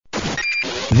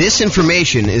This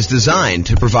information is designed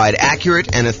to provide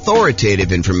accurate and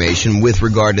authoritative information with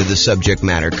regard to the subject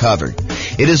matter covered.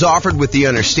 It is offered with the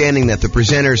understanding that the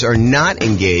presenters are not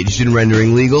engaged in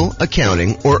rendering legal,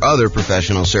 accounting, or other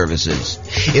professional services.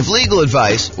 If legal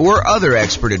advice or other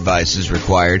expert advice is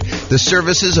required, the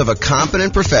services of a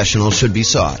competent professional should be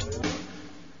sought.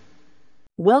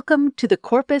 Welcome to the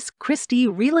Corpus Christi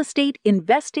Real Estate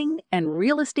Investing and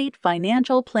Real Estate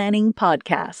Financial Planning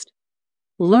Podcast.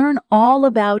 Learn all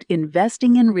about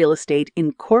investing in real estate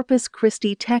in Corpus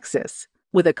Christi, Texas,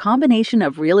 with a combination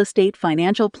of real estate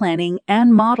financial planning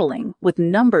and modeling with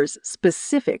numbers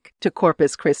specific to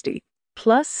Corpus Christi,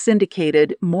 plus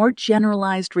syndicated, more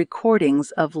generalized recordings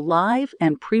of live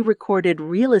and pre-recorded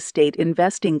real estate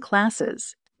investing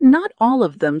classes, not all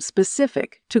of them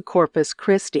specific to Corpus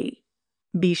Christi.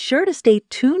 Be sure to stay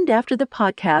tuned after the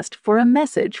podcast for a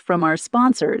message from our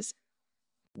sponsors.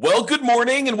 Well, good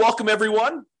morning and welcome,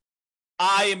 everyone.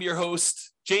 I am your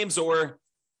host, James Orr,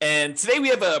 and today we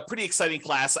have a pretty exciting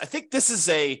class. I think this is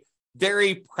a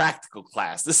very practical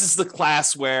class. This is the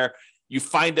class where you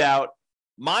find out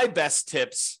my best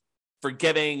tips for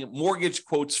getting mortgage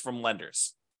quotes from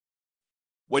lenders.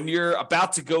 When you're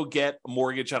about to go get a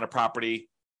mortgage on a property,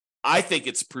 I think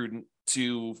it's prudent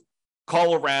to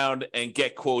call around and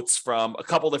get quotes from a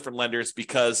couple different lenders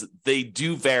because they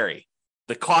do vary.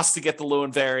 The cost to get the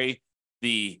loan vary.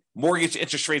 The mortgage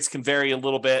interest rates can vary a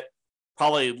little bit,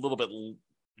 probably a little bit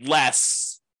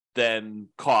less than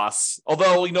costs.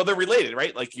 Although, they're related,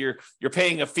 right? Like you're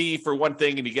paying a fee for one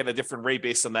thing and you get a different rate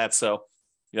based on that. So,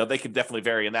 they can definitely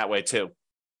vary in that way too.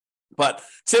 But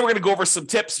today we're going to go over some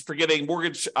tips for getting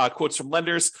mortgage quotes from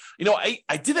lenders.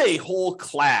 I did a whole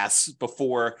class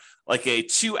before, like a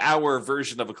 2-hour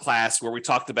version of a class where we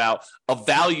talked about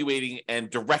evaluating and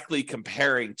directly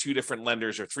comparing 2 different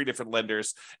lenders or 3 different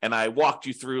lenders. And I walked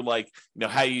you through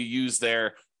how you use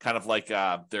their kind of like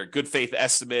their good faith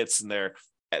estimates and their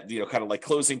kind of like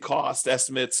closing cost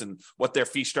estimates and what their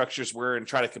fee structures were and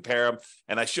try to compare them.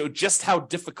 And I showed just how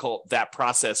difficult that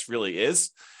process really is.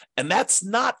 And that's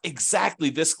not exactly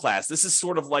this class. This is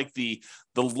sort of like the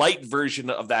light version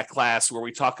of that class where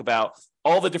we talk about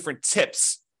all the different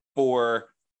tips for,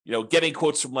 getting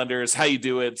quotes from lenders, how you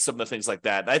do it, some of the things like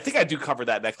that. And I think I do cover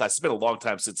that in that class. It's been a long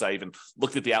time since I even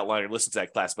looked at the outline or listened to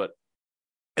that class, but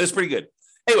it was pretty good.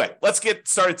 Anyway, let's get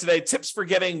started today. Tips for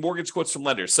getting mortgage quotes from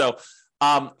lenders. So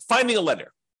finding a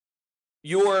lender.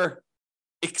 Your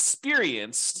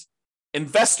experienced,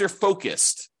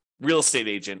 investor-focused real estate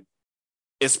agent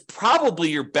is probably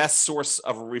your best source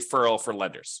of a referral for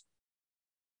lenders.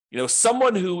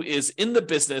 Someone who is in the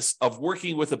business of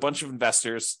working with a bunch of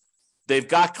investors, they've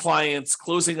got clients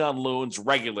closing on loans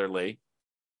regularly.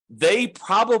 They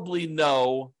probably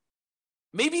know,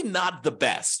 maybe not the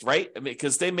best, right?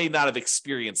 Because they may not have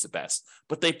experienced the best,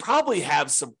 but they probably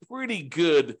have some pretty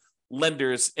good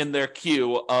lenders in their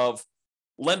queue of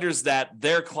lenders that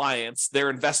their clients,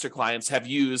 their investor clients have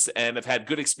used and have had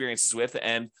good experiences with.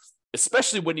 And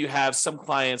especially when you have some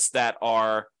clients that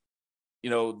are,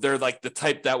 they're like the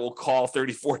type that will call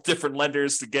 34 different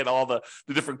lenders to get all the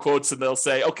different quotes. And they'll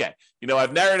say, okay,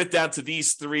 I've narrowed it down to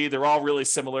these 3. They're all really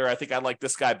similar. I think I like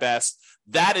this guy best.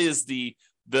 That is the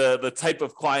type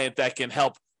of client that can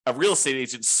help a real estate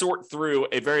agent sort through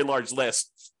a very large list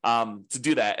to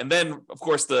do that. And then, of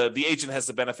course, the agent has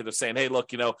the benefit of saying, hey,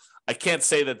 look, I can't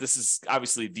say that this is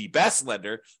obviously the best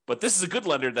lender, but this is a good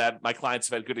lender that my clients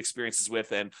have had good experiences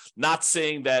with, and not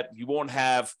saying that you won't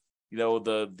have,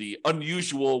 the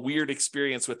unusual, weird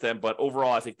experience with them, but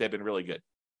overall, I think they've been really good.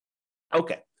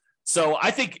 Okay. So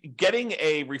I think getting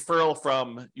a referral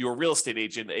from your real estate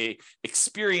agent, a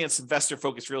experienced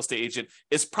investor-focused real estate agent,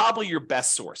 is probably your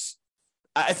best source.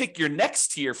 I think your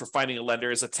next tier for finding a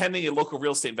lender is attending a local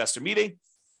real estate investor meeting,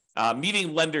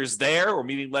 meeting lenders there or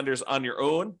meeting lenders on your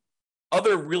own,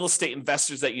 other real estate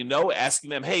investors that asking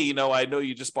them, hey, I know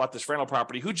you just bought this rental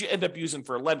property. Who'd you end up using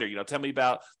for a lender? Tell me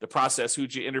about the process.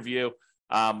 Who'd you interview?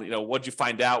 What'd you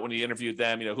find out when you interviewed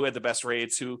them? Who had the best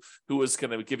rates? Who was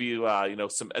going to give you,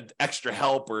 some extra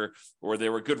help or they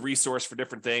were a good resource for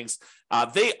different things.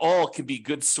 They all can be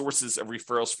good sources of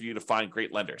referrals for you to find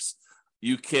great lenders.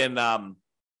 You can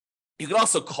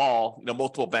also call,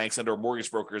 multiple banks and or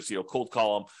mortgage brokers, cold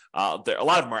call them. A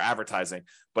lot of them are advertising,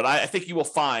 but I think you will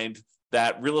find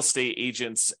that real estate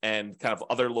agents and kind of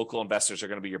other local investors are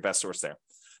going to be your best source there.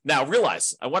 Now,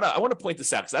 realize, I want to point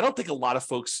this out because I don't think a lot of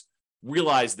folks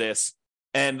realize this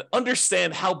and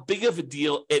understand how big of a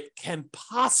deal it can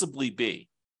possibly be.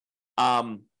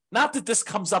 Not that this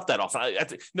comes up that often.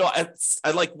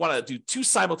 I want to do 2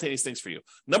 simultaneous things for you.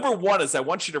 Number one is I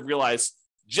want you to realize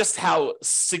just how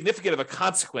significant of a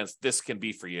consequence this can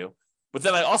be for you. But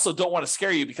then I also don't want to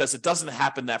scare you because it doesn't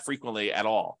happen that frequently at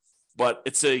all. But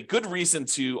it's a good reason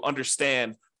to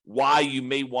understand why you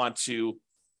may want to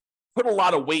put a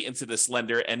lot of weight into this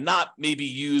lender and not maybe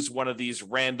use one of these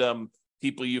random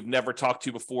people you've never talked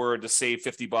to before to save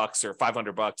 $50 or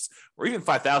 $500 or even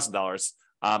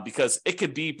 $5,000, because it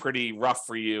could be pretty rough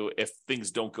for you if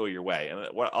things don't go your way. And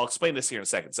I'll explain this here in a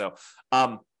second. So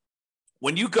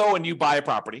when you go and you buy a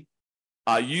property,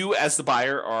 you as the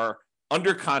buyer are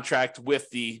under contract with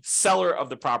the seller of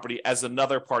the property as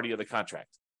another party of the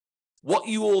contract. What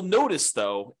you will notice,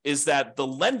 though, is that the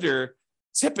lender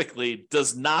typically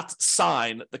does not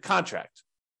sign the contract.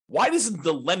 Why doesn't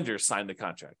the lender sign the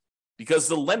contract? Because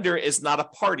the lender is not a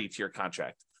party to your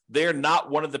contract. They're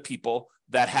not one of the people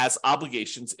that has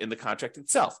obligations in the contract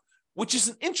itself, which is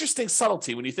an interesting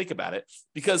subtlety when you think about it,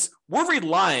 because we're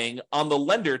relying on the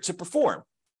lender to perform,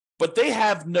 but they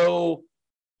have no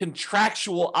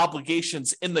contractual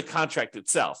obligations in the contract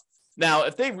itself. Now,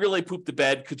 if they really poop the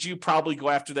bed, could you probably go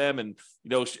after them? And,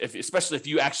 especially if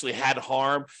you actually had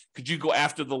harm, could you go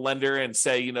after the lender and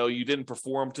say, you didn't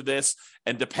perform to this?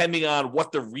 And depending on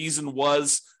what the reason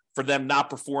was for them not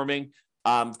performing,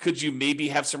 could you maybe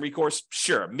have some recourse?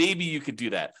 Sure, maybe you could do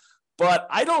that. But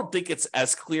I don't think it's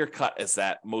as clear cut as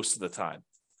that most of the time.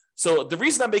 So the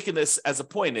reason I'm making this as a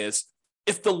point is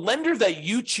if the lender that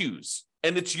you choose,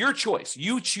 and it's your choice,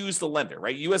 you choose the lender,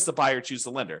 right? You as the buyer choose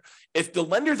the lender. If the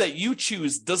lender that you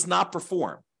choose does not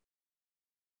perform,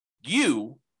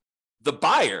 you, the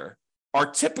buyer, are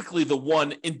typically the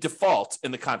one in default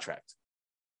in the contract.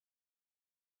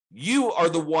 You are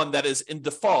the one that is in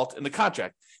default in the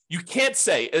contract. You can't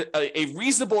say a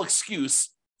reasonable excuse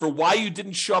for why you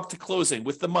didn't show up to closing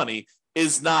with the money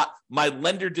is not my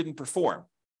lender didn't perform,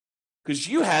 because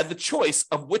you had the choice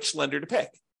of which lender to pick.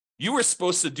 You were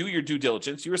supposed to do your due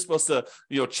diligence. You were supposed to,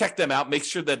 check them out, make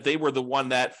sure that they were the one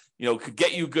that, could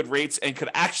get you good rates and could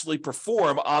actually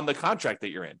perform on the contract that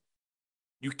you're in.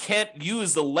 You can't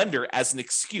use the lender as an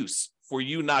excuse for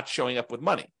you not showing up with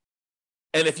money.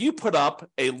 And if you put up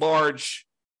a large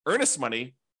earnest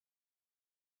money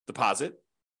deposit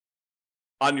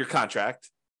on your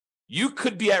contract, you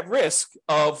could be at risk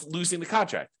of losing the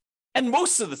contract. And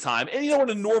most of the time, and in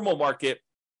a normal market,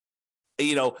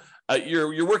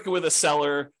 you're working with a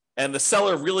seller and the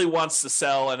seller really wants to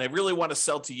sell and they really want to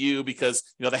sell to you because,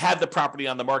 they had the property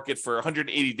on the market for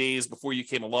 180 days before you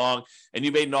came along and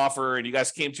you made an offer and you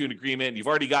guys came to an agreement and you've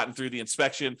already gotten through the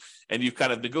inspection and you've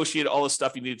kind of negotiated all the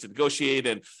stuff you needed to negotiate.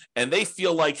 And they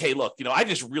feel like, hey, look, I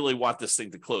just really want this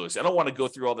thing to close. I don't want to go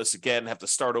through all this again, have to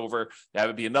start over. That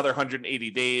would be another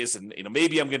 180 days. And,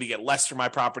 maybe I'm going to get less for my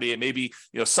property and maybe,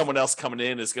 someone else coming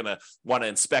in is going to want to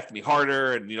inspect me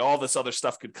harder and, all this other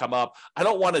stuff could come up. I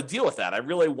don't want to deal with that. I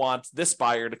really want this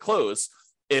buyer to close.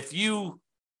 If you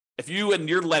and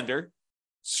your lender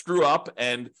screw up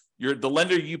and the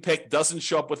lender you pick doesn't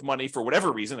show up with money for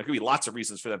whatever reason, there could be lots of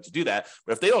reasons for them to do that,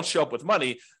 but if they don't show up with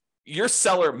money, your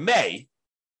seller may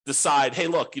decide, hey,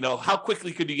 look, how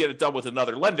quickly could you get it done with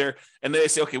another lender? And they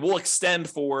say, okay, we'll extend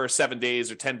for 7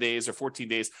 days or 10 days or 14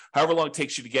 days, however long it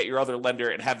takes you to get your other lender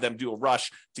and have them do a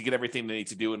rush to get everything they need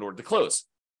to do in order to close.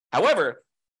 However,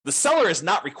 the seller is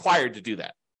not required to do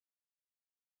that.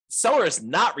 Seller is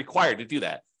not required to do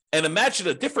that. And imagine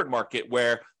a different market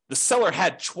where the seller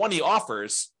had 20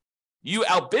 offers, you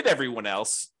outbid everyone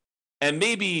else, and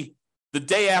maybe the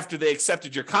day after they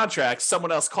accepted your contract,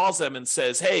 someone else calls them and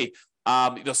says, hey,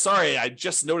 sorry, I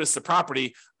just noticed the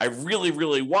property. I really,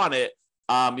 really want it.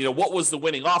 What was the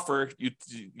winning offer?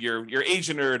 Your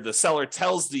agent or the seller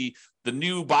tells the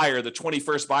new buyer, the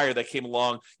 21st buyer that came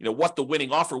along, what the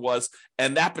winning offer was.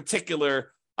 And that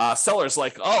particular seller's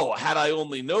like, oh, had I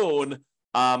only known,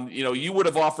 you would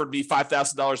have offered me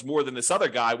 $5,000 more than this other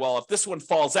guy. Well, if this one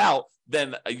falls out,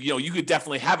 then, you could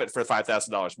definitely have it for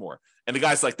 $5,000 more. And the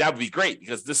guy's like, that would be great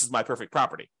because this is my perfect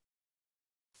property.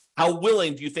 How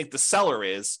willing do you think the seller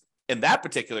is in that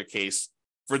particular case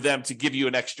for them to give you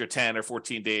an extra 10 or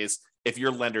 14 days if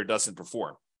your lender doesn't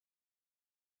perform?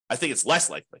 I think it's less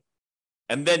likely.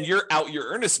 And then you're out your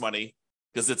earnest money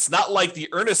because it's not like the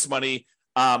earnest money,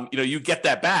 you get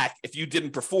that back if you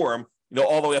didn't perform,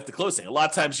 all the way up to closing. A lot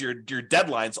of times your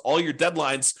deadlines, all your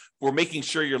deadlines for making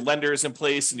sure your lender is in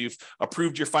place and you've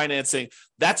approved your financing,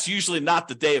 that's usually not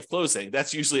the day of closing.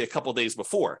 That's usually a couple of days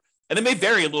before. And it may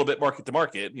vary a little bit market to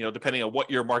market, depending on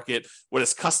what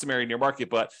is customary in your market.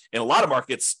 But in a lot of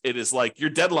markets, it is like your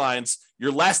deadlines,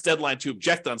 your last deadline to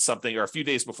object on something are a few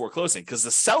days before closing because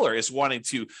the seller is wanting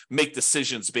to make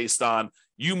decisions based on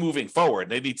you moving forward.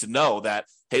 They need to know that,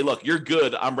 hey, look, you're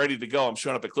good. I'm ready to go. I'm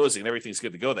showing up at closing and everything's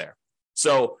good to go there.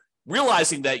 So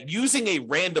realizing that using a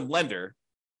random lender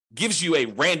gives you a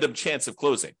random chance of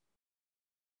closing.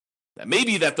 That may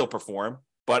be that they'll perform,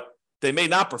 but they may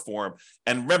not perform.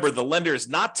 And remember, the lender is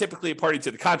not typically a party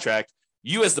to the contract.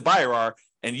 You as the buyer are,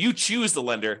 and you choose the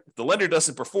lender. If the lender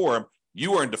doesn't perform,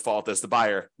 you are in default as the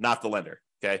buyer, not the lender.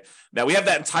 Okay. Now we have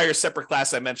that entire separate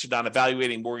class I mentioned on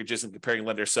evaluating mortgages and comparing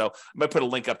lenders. So I'm going to put a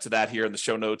link up to that here in the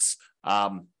show notes,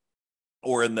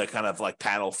 or in the kind of like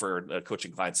panel for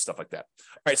coaching clients, stuff like that.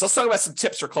 All right. So let's talk about some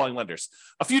tips for calling lenders.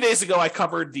 A few days ago, I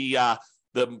covered the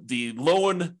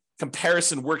loan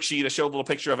comparison worksheet. I showed a little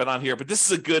picture of it on here, but this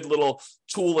is a good little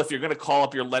tool if you're going to call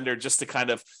up your lender just to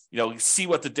kind of, see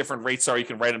what the different rates are. You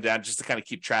can write them down just to kind of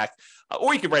keep track,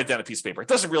 or you can write it down on a piece of paper. It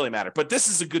doesn't really matter, but this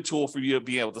is a good tool for you to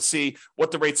be able to see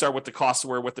what the rates are, what the costs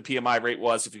were, what the PMI rate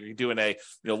was, if you're doing a,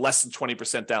 less than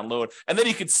 20% down loan, and then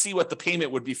you can see what the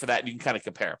payment would be for that. And you can kind of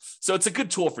compare. So it's a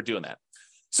good tool for doing that.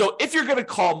 So if you're going to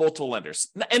call multiple lenders,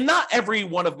 and not every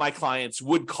one of my clients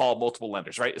would call multiple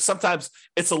lenders, right? Sometimes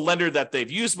it's a lender that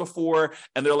they've used before,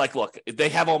 and they're like, look, they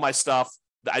have all my stuff.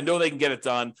 I know they can get it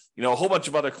done. A whole bunch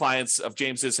of other clients of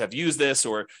James's have used this,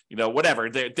 or, whatever.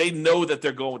 They know that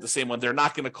they're going with the same one. They're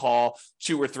not going to call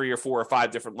 2 or 3 or 4 or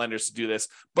 5 different lenders to do this.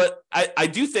 But I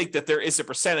do think that there is a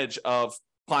percentage of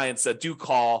clients that do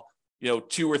call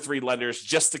 2 or 3 lenders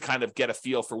just to kind of get a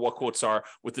feel for what quotes are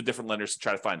with the different lenders to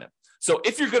try to find them. So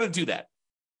if you're going to do that,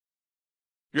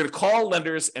 you're going to call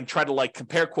lenders and try to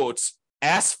compare quotes,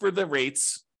 ask for the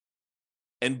rates,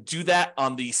 and do that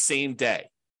on the same day.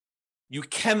 You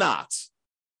cannot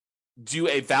do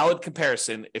a valid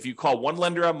comparison if you call one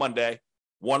lender on Monday,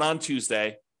 one on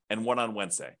Tuesday, and one on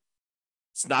Wednesday.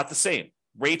 It's not the same.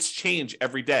 Rates change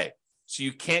every day. So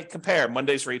you can't compare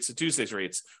Monday's rates to Tuesday's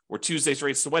rates, or Tuesday's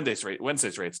rates to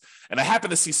Wednesday's rates. And I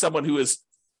happen to see someone who is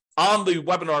on the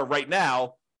webinar right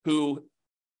now who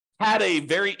had a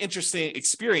very interesting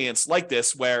experience like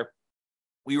this, where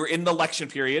we were in the election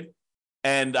period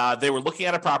and they were looking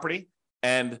at a property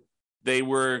and they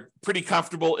were pretty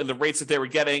comfortable in the rates that they were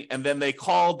getting. And then they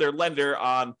called their lender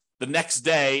on the next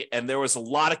day, and there was a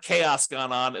lot of chaos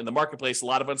going on in the marketplace, a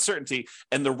lot of uncertainty,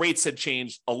 and the rates had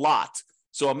changed a lot.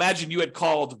 So imagine you had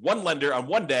called one lender on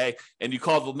one day and you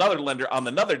called another lender on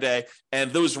another day,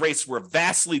 and those rates were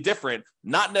vastly different,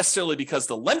 not necessarily because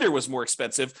the lender was more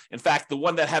expensive. In fact, the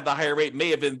one that had the higher rate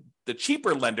may have been the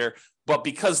cheaper lender, but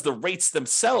because the rates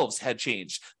themselves had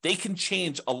changed. They can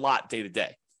change a lot day to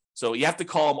day. So you have to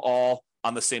call them all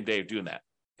on the same day of doing that.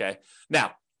 Okay.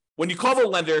 Now, when you call the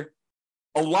lender,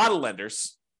 a lot of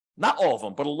lenders, not all of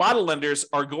them, but a lot of lenders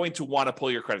are going to want to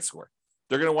pull your credit score.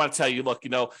 They're going to want to tell you, look,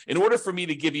 in order for me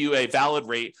to give you a valid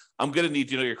rate, I'm going to need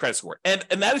to know your credit score. And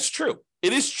that is true.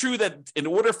 It is true that in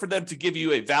order for them to give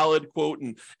you a valid quote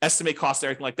and estimate cost and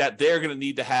everything like that, they're going to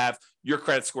need to have your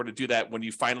credit score to do that when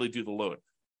you finally do the loan.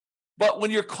 But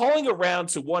when you're calling around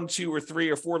to 1, 2, or 3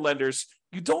 or 4 lenders,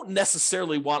 you don't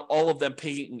necessarily want all of them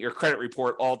paying your credit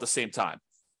report all at the same time.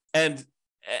 And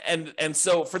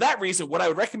so for that reason, what I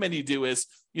would recommend you do is,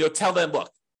 tell them, look,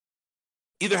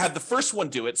 either have the first one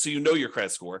do it so you know your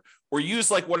credit score, or use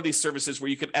one of these services where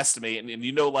you can estimate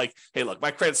and hey, look,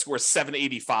 my credit score is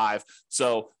 785.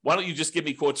 So why don't you just give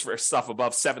me quotes for stuff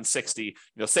above 760?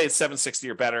 Say it's 760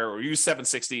 or better, or use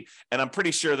 760. And I'm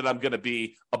pretty sure that I'm going to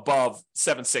be above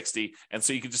 760. And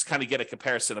so you can just kind of get a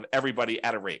comparison of everybody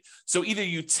at a rate. So either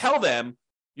you tell them,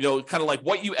 kind of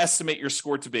what you estimate your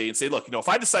score to be, and say, look, if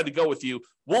I decide to go with you,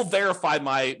 we'll verify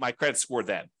my credit score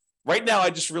then. Right now, I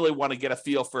just really want to get a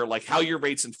feel for how your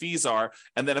rates and fees are.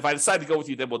 And then if I decide to go with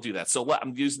you, then we'll do that. So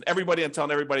I'm using everybody and telling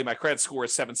everybody my credit score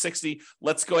is 760.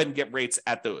 Let's go ahead and get rates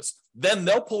at those. Then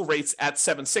they'll pull rates at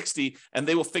 760, and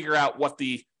they will figure out what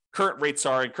the current rates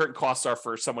are and current costs are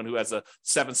for someone who has a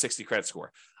 760 credit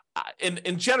score.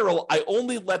 In general, I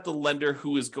only let the lender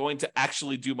who is going to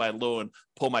actually do my loan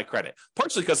pull my credit,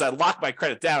 partially because I lock my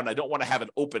credit down. I don't want to have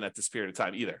it open at this period of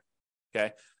time either.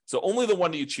 Okay. So only the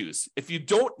one that you choose. If you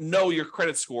don't know your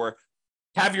credit score,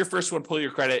 have your first one pull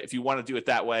your credit if you want to do it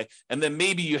that way. And then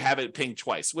maybe you have it pinged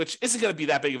twice, which isn't going to be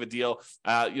that big of a deal.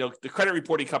 The credit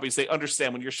reporting companies, they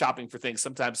understand when you're shopping for things,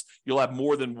 sometimes you'll have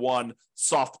more than one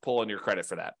soft pull on your credit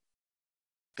for that.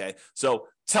 Okay. So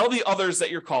tell the others that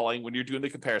you're calling when you're doing the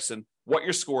comparison what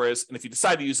your score is. And if you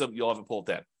decide to use them, you'll have it pulled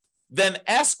then. Then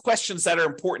ask questions that are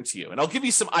important to you. And I'll give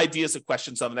you some ideas of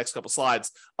questions on the next couple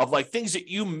slides of things that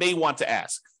you may want to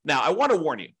ask. Now, I want to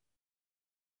warn you.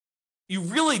 You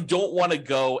really don't want to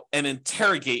go and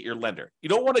interrogate your lender. You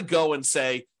don't want to go and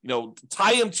say,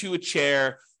 tie them to a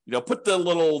chair, put the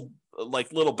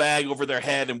little bag over their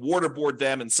head and waterboard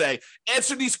them and say,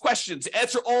 answer these questions,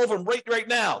 answer all of them right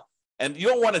now. And you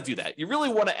don't want to do that. You really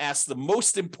want to ask the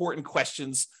most important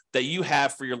questions that you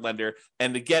have for your lender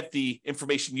and to get the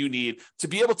information you need to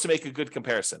be able to make a good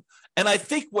comparison. And I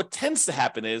think what tends to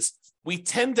happen is we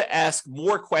tend to ask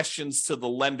more questions to the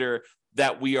lender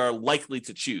that we are likely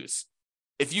to choose.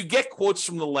 If you get quotes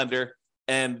from the lender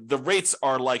and the rates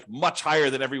are like much higher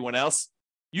than everyone else,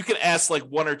 you can ask like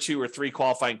 1 or 2 or 3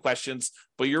 qualifying questions,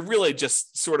 but you're really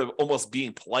just sort of almost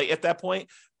being polite at that point.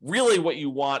 Really what you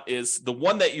want is the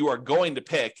one that you are going to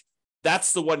pick.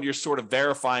 That's the one you're sort of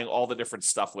verifying all the different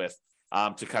stuff with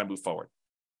to kind of move forward.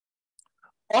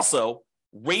 Also,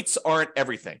 rates aren't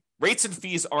everything. Rates and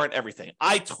fees aren't everything.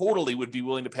 I totally would be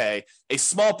willing to pay a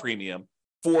small premium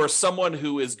for someone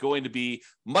who is going to be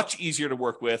much easier to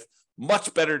work with,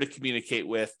 much better to communicate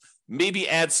with, maybe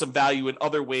add some value in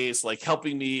other ways, like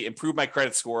helping me improve my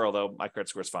credit score, although my credit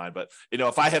score is fine. But,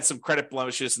 if I had some credit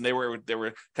blemishes and they were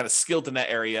kind of skilled in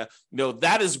that area,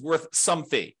 that is worth some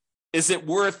fee. Is it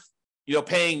worth,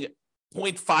 paying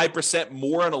 0.5%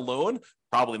 more on a loan?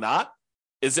 Probably not.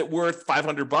 Is it worth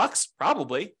 $500?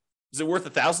 Probably. Is it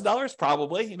worth $1,000?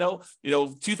 Probably.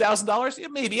 $2,000? Yeah,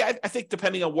 maybe. I think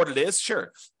depending on what it is,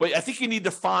 sure. But I think you need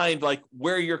to find like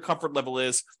where your comfort level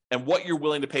is and what you're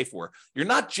willing to pay for. You're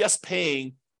not just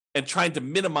paying and trying to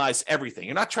minimize everything.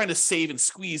 You're not trying to save and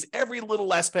squeeze every little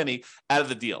last penny out of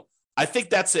the deal. I think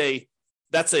that's a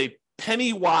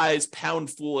penny wise, pound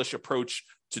foolish approach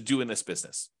to doing this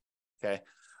business. Okay.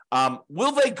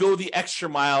 Will they go the extra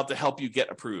mile to help you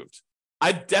get approved?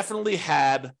 I've definitely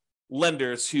had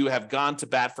lenders who have gone to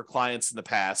bat for clients in the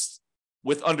past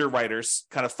with underwriters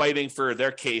kind of fighting for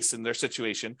their case and their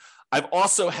situation. I've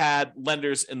also had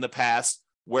lenders in the past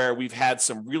where we've had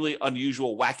some really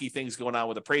unusual, wacky things going on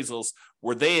with appraisals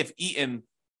where they have eaten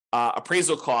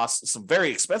appraisal costs, some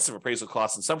very expensive appraisal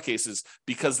costs in some cases,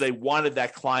 because they wanted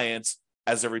that client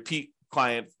as a repeat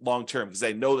client long-term because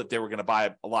they know that they were going to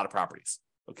buy a lot of properties.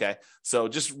 Okay. So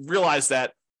just realize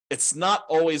that it's not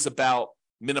always about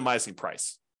minimizing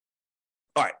price.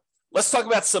 All right, let's talk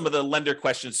about some of the lender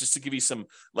questions just to give you some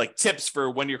like tips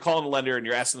for when you're calling a lender and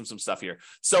you're asking them some stuff here.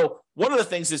 So one of the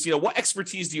things is, what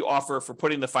expertise do you offer for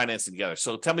putting the financing together?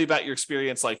 So tell me about your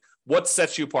experience, like what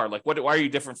sets you apart? Like why are you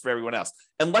different from everyone else?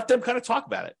 And let them kind of talk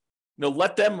about it.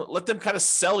 Let them kind of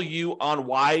sell you on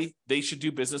why they should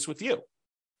do business with you.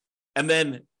 And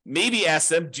then maybe ask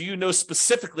them, do you know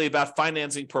specifically about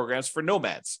financing programs for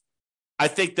nomads? I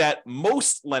think that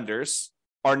most lenders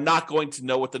are not going to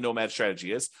know what the nomad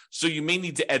strategy is. So you may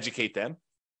need to educate them.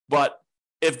 But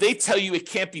if they tell you it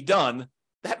can't be done,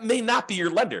 that may not be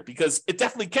your lender because it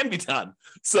definitely can be done.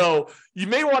 So you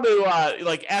may want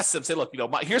to ask them, say, look,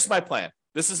 here's my plan.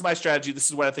 This is my strategy. This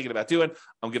is what I'm thinking about doing.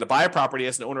 I'm going to buy a property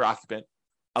as an owner occupant.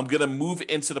 I'm going to move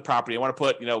into the property. I want to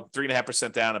put,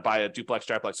 3.5% down and buy a duplex,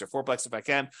 triplex, or fourplex if I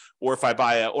can. Or if I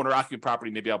buy an owner occupant property,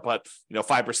 maybe I'll put,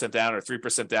 5% down or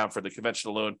 3% down for the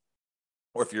conventional loan.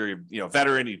 Or if you're, a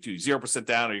veteran, you do 0%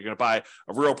 down, or you're going to buy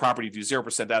a rural property, you do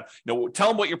 0% down. Tell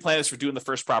them what your plan is for doing the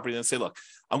first property, and then say, look,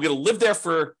 I'm going to live there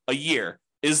for a year.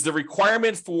 Is the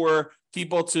requirement for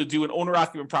people to do an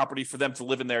owner-occupant property for them to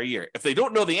live in there a year? If they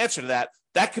don't know the answer to that,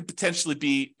 that could potentially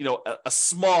be, a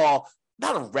small,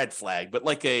 not a red flag, but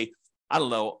like a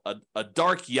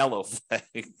dark yellow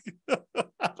flag.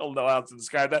 I don't know how to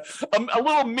describe that. A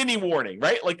little mini warning,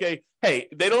 right? Like hey,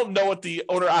 they don't know what the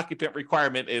owner-occupant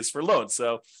requirement is for loans,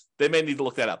 so they may need to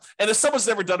look that up. And if someone's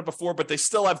never done it before, but they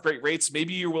still have great rates,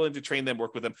 maybe you're willing to train them,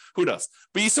 work with them. Who knows?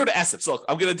 But you sort of ask them, so look,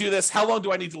 I'm going to do this. How long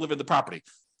do I need to live in the property?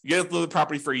 You have to live in the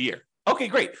property for a year. Okay,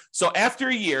 great. So after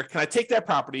a year, can I take that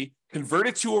property, convert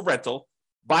it to a rental,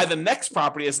 buy the next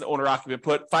property as an owner-occupant,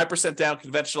 put 5% down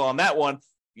conventional on that one,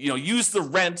 use the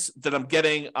rent that I'm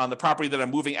getting on the property that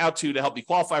I'm moving out to help me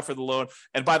qualify for the loan,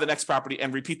 and buy the next property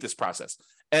and repeat this process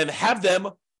and have them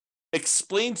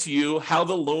explain to you how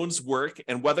the loans work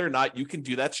and whether or not you can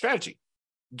do that strategy.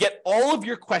 Get all of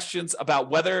your questions about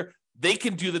whether they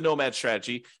can do the nomad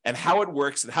strategy and how it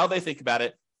works and how they think about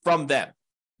it from them.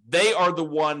 They are the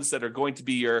ones that are going to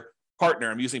be your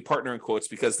partner. I'm using partner in quotes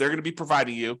because they're going to be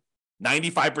providing you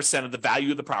 95% of the value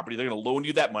of the property. They're going to loan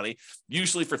you that money,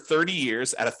 usually for 30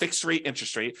 years at a fixed rate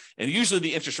interest rate. And usually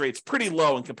the interest rate's pretty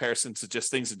low in comparison to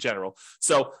just things in general.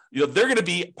 So, they're going to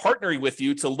be partnering with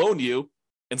you to loan you,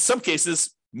 in some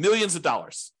cases, millions of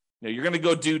dollars. You're going to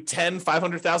go do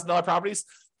 $500,000 properties.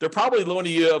 They're probably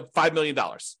loaning you $5 million.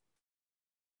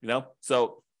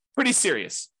 So pretty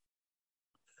serious.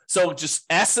 So just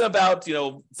ask them about,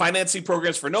 financing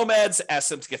programs for nomads, ask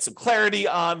them to get some clarity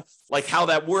on like how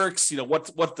that works,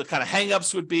 what the kind of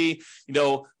hangups would be,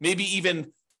 maybe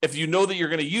even if you know that you're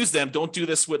going to use them, don't do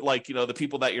this with the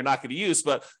people that you're not going to use.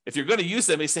 But if you're going to use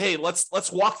them, they say, hey,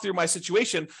 let's walk through my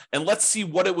situation and let's see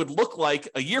what it would look like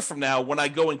a year from now when I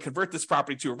go and convert this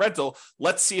property to a rental.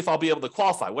 Let's see if I'll be able to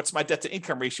qualify. What's my debt to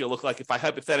income ratio look like if I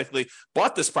hypothetically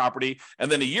bought this property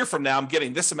and then a year from now I'm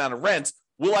getting this amount of rent?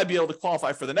 Will I be able to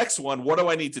qualify for the next one? What do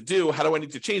I need to do? How do I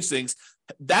need to change things?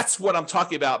 That's what I'm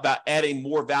talking about adding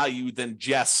more value than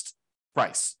just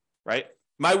price, right?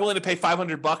 Am I willing to pay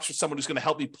 $500 for someone who's going to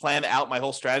help me plan out my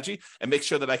whole strategy and make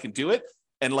sure that I can do it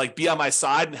and be on my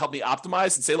side and help me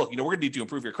optimize and say, look, we're going to need to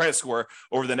improve your credit score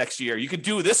over the next year. You can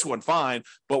do this one fine,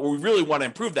 but we really want to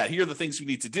improve that. Here are the things we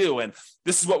need to do. And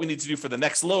this is what we need to do for the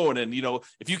next loan. And,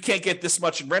 if you can't get this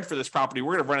much in rent for this property,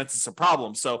 we're going to run into some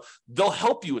problems. So they'll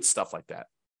help you with stuff like that.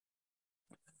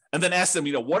 And then ask them,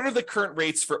 what are the current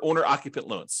rates for owner occupant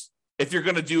loans? If you're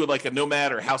going to do like a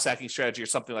nomad or house hacking strategy or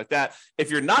something like that, if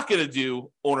you're not going to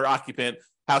do owner occupant,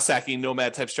 house hacking,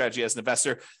 nomad type strategy as an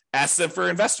investor, ask them for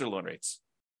investor loan rates.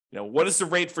 What is the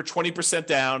rate for 20%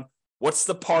 down? What's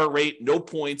the par rate? No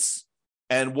points.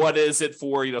 And what is it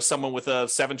for, someone with a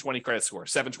 720 credit score,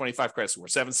 725 credit score,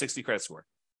 760 credit score?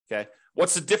 Okay.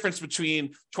 What's the difference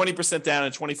between 20% down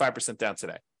and 25% down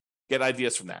today? Get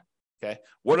ideas from that. Okay.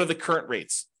 What are the current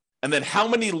rates? And then how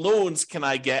many loans can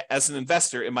I get as an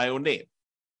investor in my own name?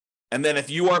 And then if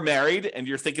you are married and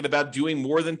you're thinking about doing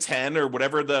more than 10 or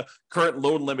whatever the current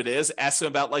loan limit is, ask them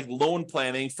about loan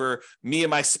planning for me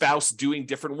and my spouse doing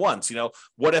different ones.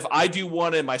 What if I do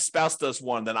one and my spouse does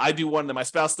one, then I do one and my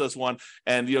spouse does one?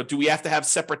 And, do we have to have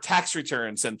separate tax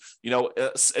returns? And,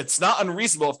 it's not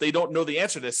unreasonable if they don't know the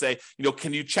answer to say,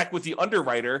 can you check with the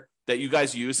underwriter that you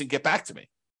guys use and get back to me?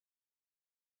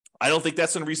 I don't think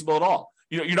that's unreasonable at all.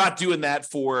 You're not doing that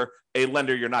for a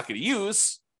lender you're not going to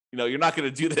use. You're not going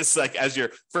to do this as your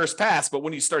first pass, but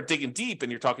when you start digging deep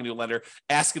and you're talking to a lender,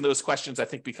 asking those questions, I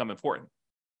think, become important.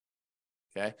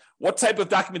 Okay. What type of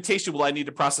documentation will I need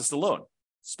to process the loan?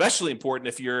 Especially important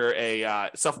if you're a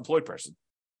self-employed person,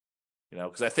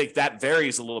 because I think that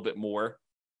varies a little bit more,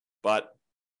 but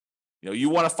you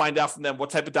want to find out from them what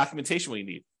type of documentation will you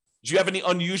need. Did you have any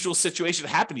unusual situation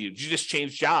happen to you? Did you just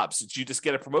change jobs? Did you just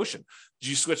get a promotion? Did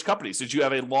you switch companies? Did you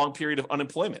have a long period of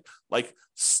unemployment?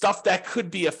 Stuff that could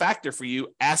be a factor for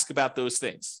you, ask about those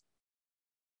things.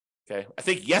 Okay. I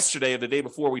think yesterday or the day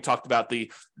before we talked about the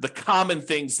common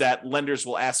things that lenders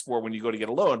will ask for when you go to get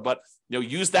a loan, but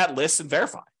use that list and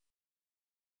verify.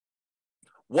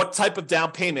 What type of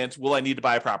down payment will I need to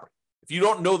buy a property? If you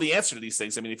don't know the answer to these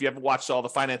things, if you haven't watched all the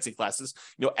financing classes,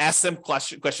 ask them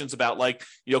questions about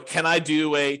can I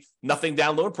do a nothing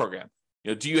down loan program?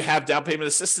 Do you have down payment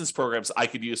assistance programs I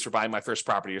could use for buying my first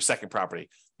property or second property?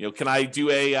 Can I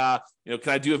do a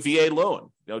VA loan?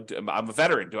 I'm a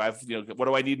veteran. Do I have, what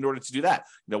do I need in order to do that?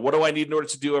 What do I need in order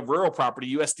to do a rural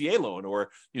property USDA loan?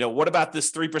 Or, what about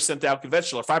this 3% down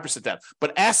conventional or 5% down?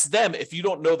 But ask them, if you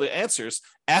don't know the answers,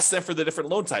 ask them for the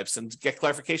different loan types and get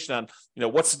clarification on,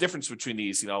 what's the difference between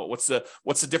these? What's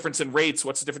the difference in rates?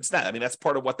 What's the difference in that? That's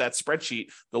part of what that spreadsheet,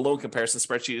 the loan comparison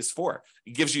spreadsheet, is for.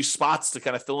 It gives you spots to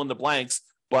kind of fill in the blanks,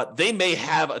 but they may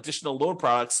have additional loan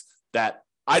products that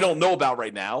I don't know about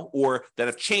right now, or that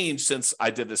have changed since I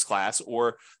did this class,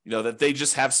 or, that they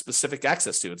just have specific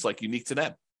access to. It's unique to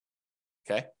them.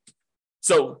 Okay.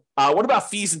 So what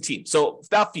about fees and team? So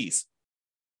about fees,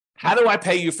 how do I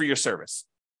pay you for your service?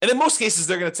 And in most cases,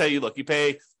 they're going to tell you, look, you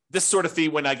pay this sort of fee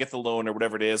when I get the loan or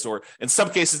whatever it is, or in some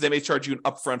cases, they may charge you an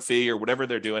upfront fee or whatever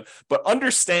they're doing, but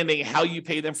understanding how you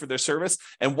pay them for their service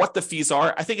and what the fees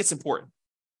are, I think it's important.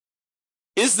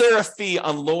 Is there a fee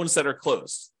on loans that are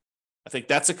closed? I think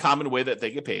that's a common way that they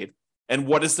get paid. And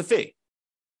what is the fee?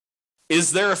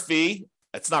 Is there a fee?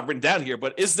 It's not written down here,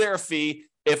 but is there a fee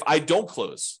if I don't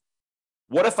close?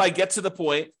 What if I get to the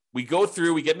point, we go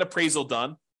through, we get an appraisal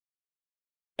done,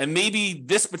 and maybe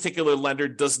this particular lender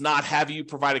does not have you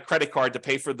provide a credit card to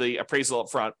pay for the appraisal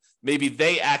up front. Maybe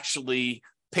they actually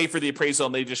pay for the appraisal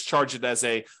and they just charge it as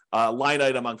a line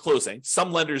item on closing.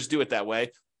 Some lenders do it that way.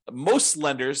 Most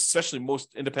lenders, especially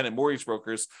most independent mortgage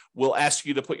brokers, will ask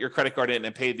you to put your credit card in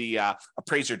and pay the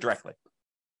appraiser directly.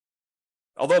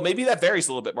 Although maybe that varies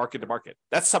a little bit market to market.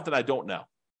 That's something I don't know.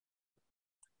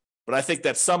 But I think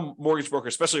that some mortgage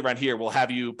brokers, especially around here, will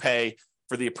have you pay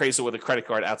for the appraisal with a credit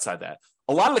card outside that.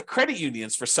 A lot of the credit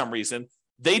unions, for some reason,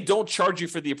 they don't charge you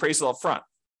for the appraisal up front.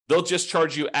 They'll just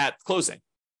charge you at closing.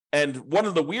 And one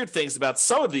of the weird things about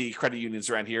some of the credit unions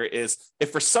around here is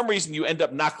if for some reason you end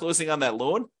up not closing on that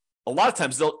loan, a lot of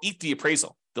times they'll eat the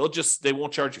appraisal. They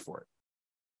won't charge you for it.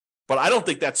 But I don't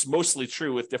think that's mostly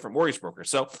true with different mortgage brokers.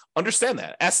 So understand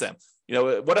that. Ask them,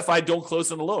 what if I don't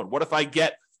close on the loan? What if I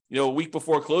get, a week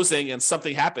before closing and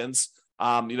something happens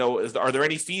Are there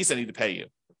any fees I need to pay you?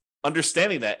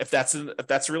 Understanding that if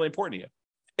that's really important to you.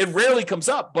 It rarely comes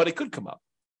up, but it could come up.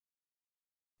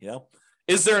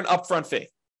 Is there an upfront fee?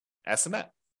 Ask them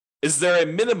that. Is there a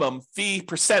minimum fee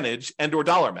percentage and or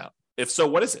dollar amount? If so,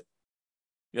 what is it?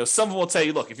 Some of them will tell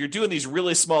you, look, if you're doing these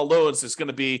really small loans, it's going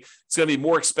to be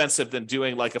more expensive than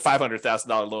doing like a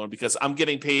 $500,000 loan because I'm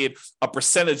getting paid a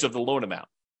percentage of the loan amount.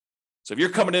 So if you're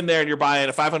coming in there and you're buying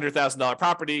a $500,000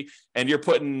 property and you're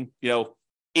putting,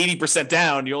 80%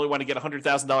 down, you only want to get a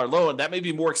 $100,000 loan, that may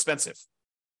be more expensive.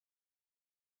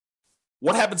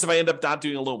 What happens if I end up not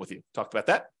doing a loan with you? Talked about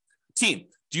that. Team,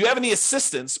 do you have any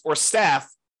assistants or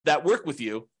staff that work with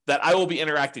you that I will be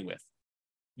interacting with?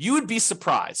 You would be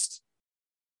surprised.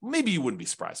 Maybe you wouldn't be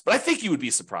surprised, but I think you would be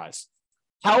surprised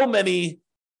how many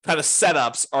kind of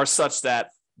setups are such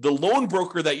that the loan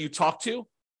broker that you talk to,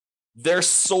 their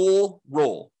sole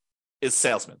role is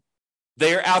salesman.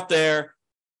 They are out there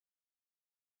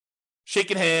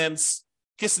shaking hands,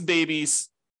 kissing babies,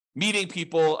 meeting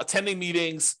people, attending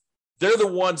meetings. They're the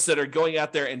ones that are going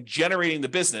out there and generating the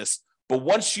business. But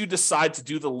once you decide to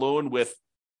do the loan with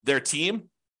their team,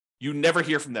 you never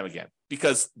hear from them again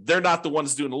because they're not the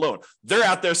ones doing the loan. They're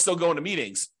out there still going to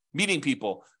meetings, meeting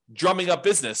people, drumming up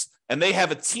business, and they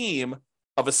have a team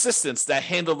of assistants that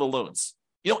handle the loans.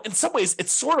 In some ways,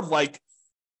 it's sort of like,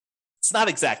 it's not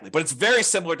exactly, but it's very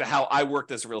similar to how I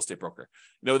worked as a real estate broker.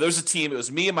 There's a team. It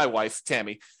was me and my wife,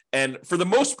 Tammy. And for the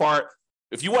most part,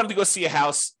 if you wanted to go see a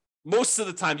house, most of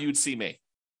the time you would see me.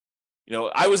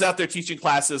 I was out there teaching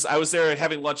classes. I was there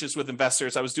having lunches with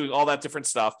investors. I was doing all that different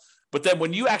stuff. But then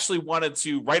when you actually wanted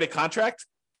to write a contract,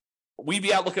 we'd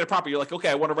be out looking at a property. You're like, okay,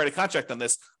 I want to write a contract on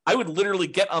this. I would literally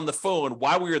get on the phone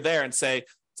while we were there and say,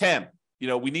 Tam,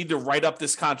 we need to write up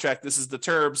this contract. This is the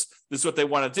terms. This is what they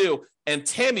want to do. And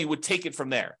Tammy would take it from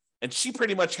there. And she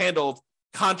pretty much handled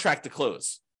contract to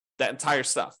close, that entire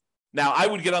stuff. Now, I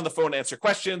would get on the phone and answer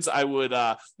questions. I would,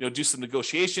 do some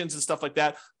negotiations and stuff like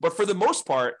that. But for the most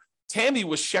part, Tammy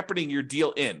was shepherding your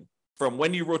deal in from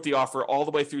when you wrote the offer all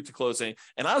the way through to closing,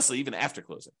 and honestly, even after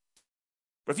closing.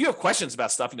 But if you have questions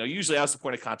about stuff, usually I was the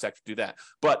point of contact to do that.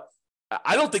 But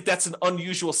I don't think that's an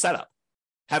unusual setup.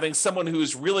 Having someone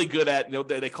who's really good at,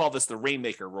 they call this the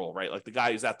rainmaker role, right? Like the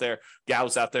guy who's out there, gal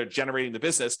who's out there generating the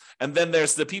business. And then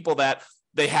there's the people that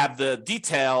they have the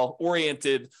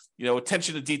detail-oriented,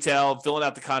 attention to detail, filling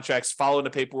out the contracts, following the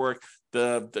paperwork,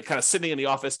 the kind of sitting in the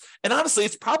office. And honestly,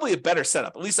 it's probably a better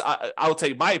setup. At least I will tell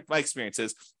you my experience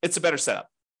is it's a better setup.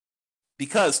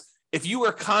 Because if you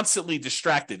are constantly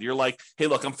distracted, you're like, hey,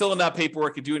 look, I'm filling out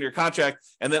paperwork and doing your contract.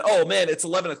 And then, oh man, it's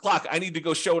 11 o'clock. I need to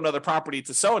go show another property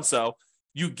to so-and-so.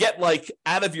 You get like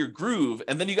out of your groove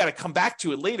and then you got to come back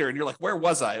to it later. And you're like, where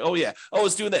was I? Oh yeah. Oh, I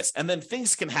was doing this. And then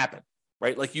things can happen.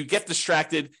 Right? Like you get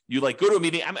distracted, you like go to a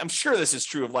meeting. I'm sure this is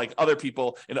true of like other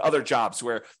people in other jobs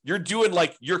where you're doing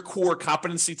like your core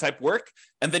competency type work.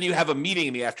 And then you have a meeting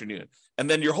in the afternoon and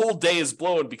then your whole day is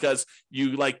blown because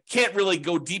you like can't really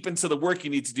go deep into the work you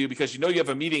need to do because you have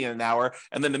a meeting in an hour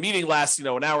and then the meeting lasts,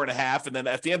 an hour and a half. And then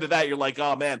at the end of that, you're like,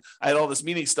 oh man, I had all this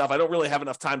meeting stuff. I don't really have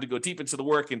enough time to go deep into the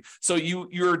work. And so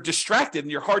you're distracted and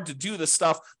you're hard to do the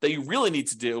stuff that you really need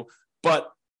to do. But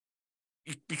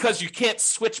because you can't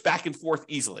switch back and forth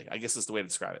easily, I guess is the way to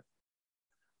describe it.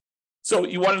 So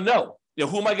you want to know,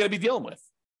 who am I going to be dealing with?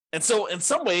 And so in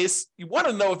some ways, you want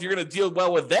to know if you're going to deal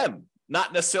well with them,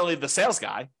 not necessarily the sales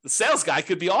guy. The sales guy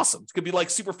could be awesome. It could be like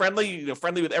super friendly,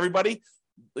 friendly with everybody,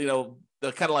 the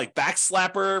kind of like back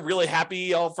slapper, really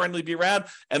happy, all friendly to be around.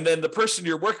 And then the person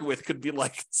you're working with could be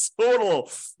like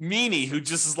total meanie who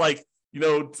just is like,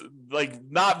 like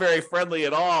not very friendly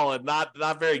at all and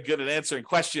not very good at answering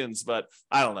questions, but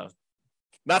I don't know.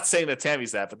 Not saying that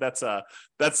Tammy's that, but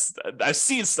that's I've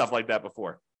seen stuff like that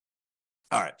before.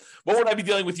 All right. What would I be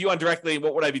dealing with you on directly? And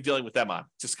what would I be dealing with them on?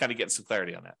 Just kind of getting some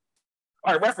clarity on that.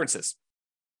 All right. References.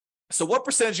 So what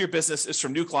percentage of your business is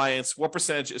from new clients? What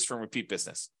percentage is from repeat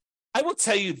business? I will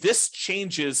tell you this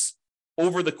changes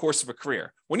over the course of a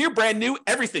career. When you're brand new,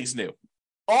 everything's new.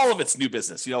 All of it's new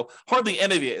business, hardly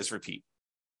any of it is repeat.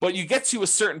 But you get to a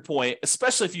certain point,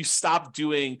 especially if you stop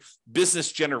doing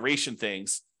business generation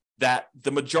things, that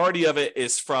the majority of it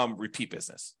is from repeat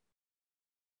business.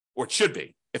 Or it should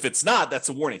be. If it's not, that's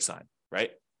a warning sign,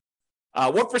 right?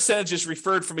 What percentage is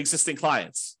referred from existing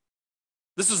clients?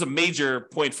 This was a major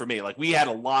point for me. Like we had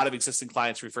a lot of existing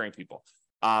clients referring people.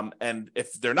 And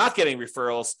if they're not getting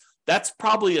referrals, that's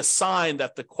probably a sign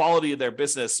that the quality of their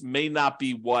business may not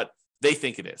be what they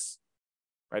think it is,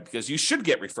 right? Because you should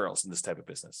get referrals in this type of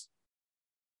business.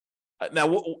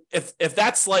 Now, if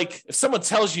that's like, if someone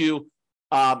tells you,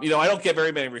 I don't get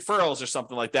very many referrals or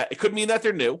something like that, it could mean that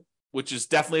they're new, which is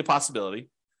definitely a possibility.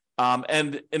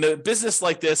 And in a business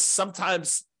like this,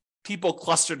 sometimes people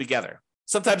cluster together.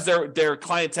 Sometimes their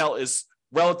clientele is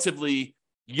relatively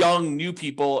young, new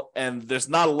people, and there's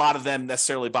not a lot of them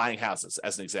necessarily buying houses,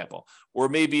 as an example. Or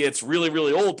maybe it's really,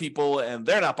 really old people and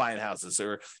they're not buying houses.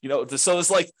 Or, so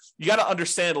it's like, you got to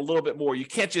understand a little bit more. You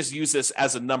can't just use this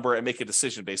as a number and make a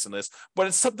decision based on this, but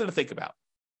it's something to think about.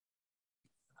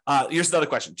 Here's another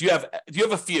question. Do you have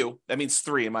a few, that means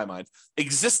 3 in my mind,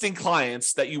 existing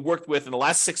clients that you worked with in the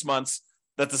last 6 months?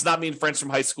 That does not mean friends from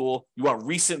high school. You want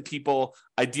recent people,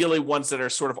 ideally ones that are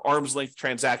sort of arm's length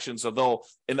transactions, although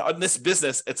in this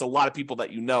business, it's a lot of people that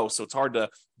so it's hard to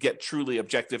get truly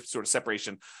objective sort of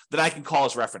separation that I can call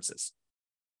as references.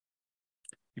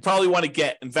 You probably want to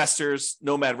get investors,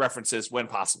 nomad references when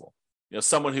possible.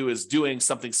 Someone who is doing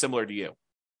something similar to you.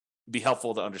 It'd be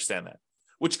helpful to understand that.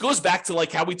 Which goes back to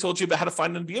like how we told you about how to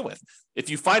find them to begin with. If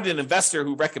you find an investor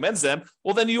who recommends them,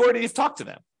 well, then you already have talked to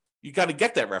them. You got to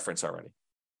get that reference already.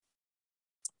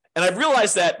 And I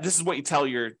realized that this is what you tell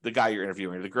the guy you're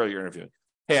interviewing, or the girl you're interviewing.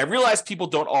 Hey, I realize people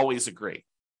don't always agree.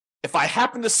 If I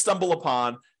happen to stumble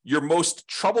upon your most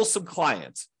troublesome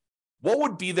client, what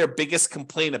would be their biggest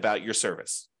complaint about your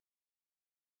service?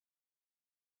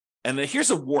 And then here's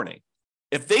a warning.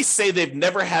 If they say they've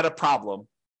never had a problem,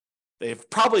 they've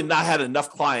probably not had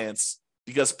enough clients,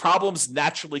 because problems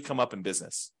naturally come up in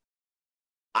business.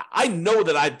 I know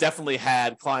that I've definitely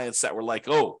had clients that were like,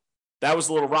 oh, that was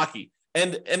a little rocky.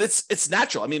 And it's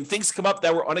natural. I mean, things come up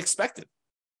that were unexpected.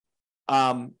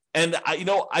 And I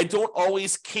don't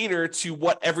always cater to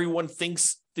what everyone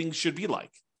thinks things should be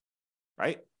like,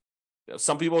 right?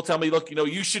 Some people tell me, look,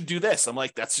 you should do this. I'm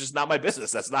like, that's just not my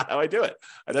business. That's not how I do it.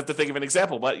 I'd have to think of an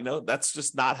example, but that's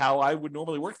just not how I would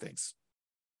normally work things.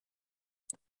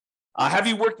 Have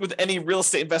you worked with any real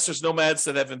estate investors, nomads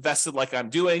that have invested like I'm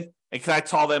doing? And can I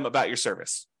tell them about your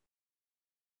service?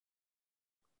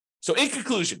 So in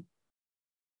conclusion,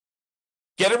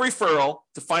 get a referral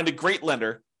to find a great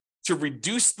lender to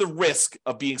reduce the risk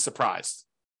of being surprised.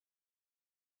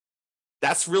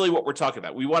 That's really what we're talking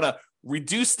about. We want to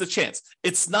reduce the chance.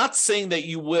 It's not saying that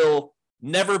you will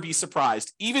never be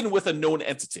surprised, even with a known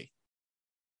entity,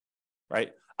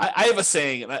 right? I have a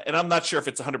saying, and I'm not sure if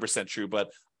it's 100% true,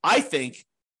 but I think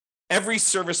every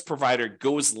service provider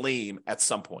goes lame at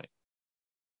some point.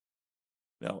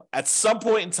 At some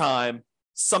point in time,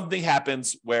 something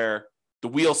happens where the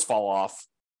wheels fall off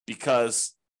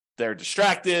because they're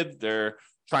distracted, they're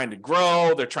trying to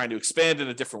grow, they're trying to expand in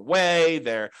a different way,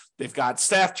 they've got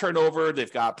staff turnover,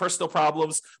 they've got personal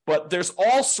problems, but there's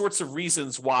all sorts of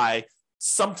reasons why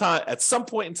at some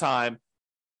point in time,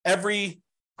 every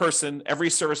person, every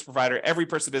service provider, every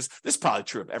person this is probably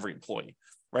true of every employee,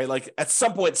 right? Like at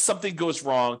some point, something goes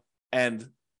wrong and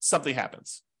something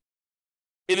happens.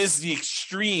 It is the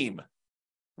extreme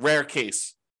rare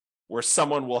case where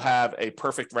someone will have a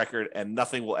perfect record and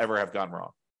nothing will ever have gone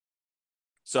wrong.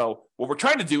 So what we're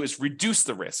trying to do is reduce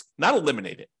the risk, not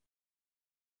eliminate it.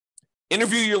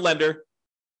 Interview your lender,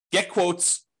 get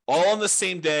quotes all on the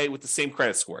same day with the same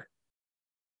credit score.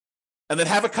 And then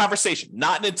have a conversation,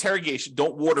 not an interrogation.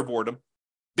 Don't waterboard them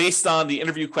based on the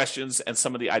interview questions and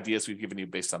some of the ideas we've given you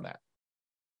based on that.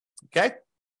 Okay?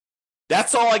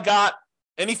 That's all I got.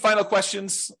 Any final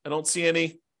questions? I don't see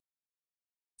any.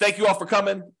 Thank you all for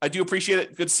coming. I do appreciate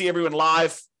it. Good to see everyone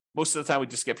live. Most of the time, we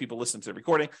just get people listening to the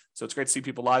recording. So it's great to see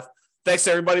people live. Thanks,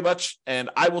 everybody, much. And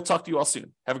I will talk to you all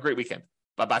soon. Have a great weekend.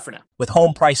 Bye-bye for now. With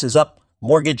home prices up,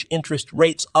 mortgage interest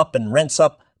rates up, and rents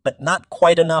up, but not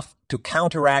quite enough to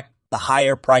counteract the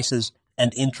higher prices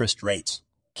and interest rates.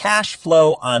 Cash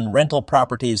flow on rental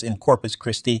properties in Corpus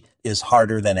Christi is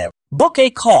harder than ever. Book a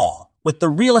call with the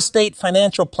Real Estate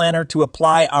Financial Planner to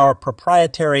apply our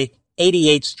proprietary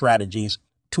 88 strategies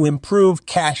to improve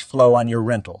cash flow on your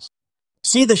rentals.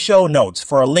 See the show notes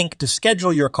for a link to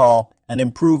schedule your call and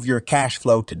improve your cash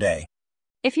flow today.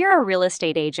 If you're a real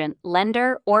estate agent,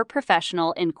 lender, or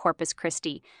professional in Corpus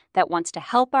Christi that wants to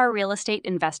help our real estate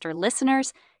investor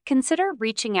listeners, consider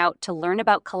reaching out to learn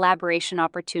about collaboration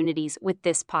opportunities with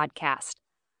this podcast.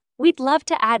 We'd love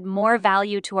to add more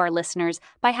value to our listeners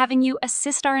by having you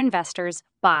assist our investors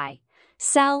buy,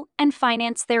 sell, and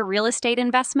finance their real estate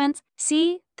investments.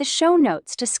 See the show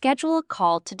notes to schedule a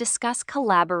call to discuss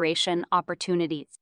collaboration opportunities.